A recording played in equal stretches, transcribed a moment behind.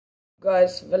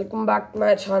Guys, welcome back to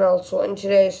my channel. So in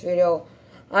today's video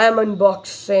I am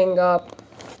unboxing a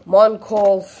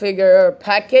moncole figure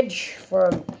package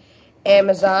from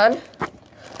Amazon.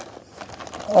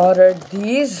 Ordered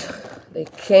these, they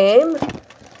came.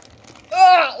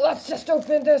 Let's just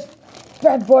open this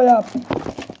bad boy up.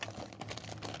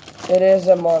 It is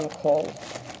a moncole.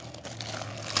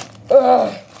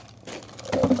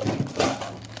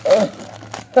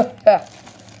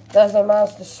 That's a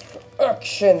mouse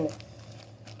destruction.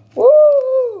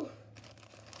 Woo!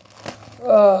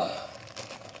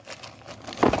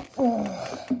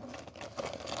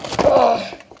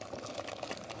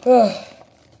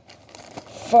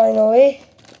 Finally.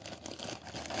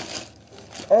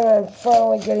 And I'm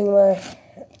finally getting my...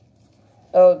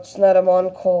 Oh, it's not a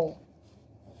moncole.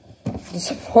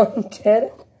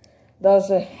 Disappointed. That's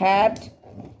a hat.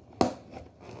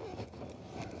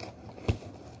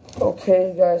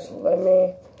 Okay, guys, let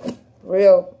me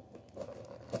real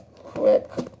quick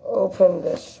open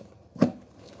this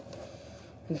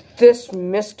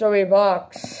mystery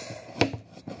box.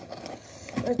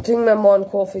 I think my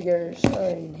moncole figures are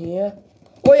in here.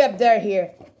 Oh, yep, they're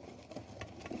here.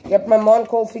 Yep, my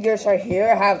moncole figures are here.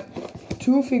 I have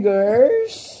 2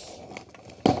 figures.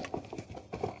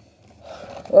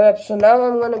 Oh, yep, so now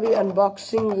I'm going to be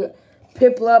unboxing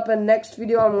Piplup, and next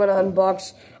video I'm going to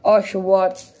unbox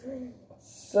Oshawott.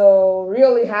 So,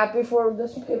 really happy for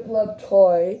this Piplup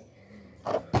toy.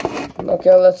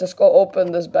 Okay, let's just go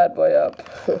open this bad boy up.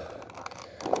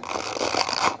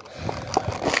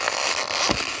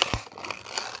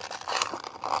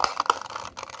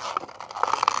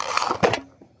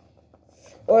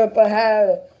 Oh, if I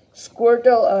had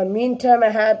Squirtle, meantime I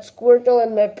had Squirtle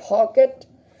in my pocket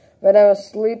when I was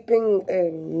sleeping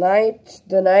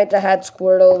the night I had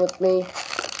Squirtle with me.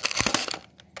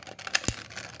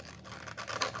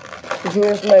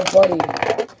 Here's my buddy.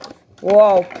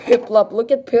 Wow, Piplup. Look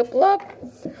at Piplup.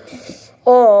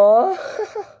 Aww.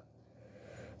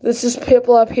 This is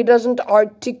Piplup. He doesn't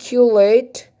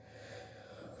articulate.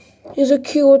 He's a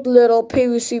cute little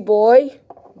PVC boy.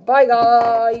 Bye,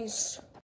 guys.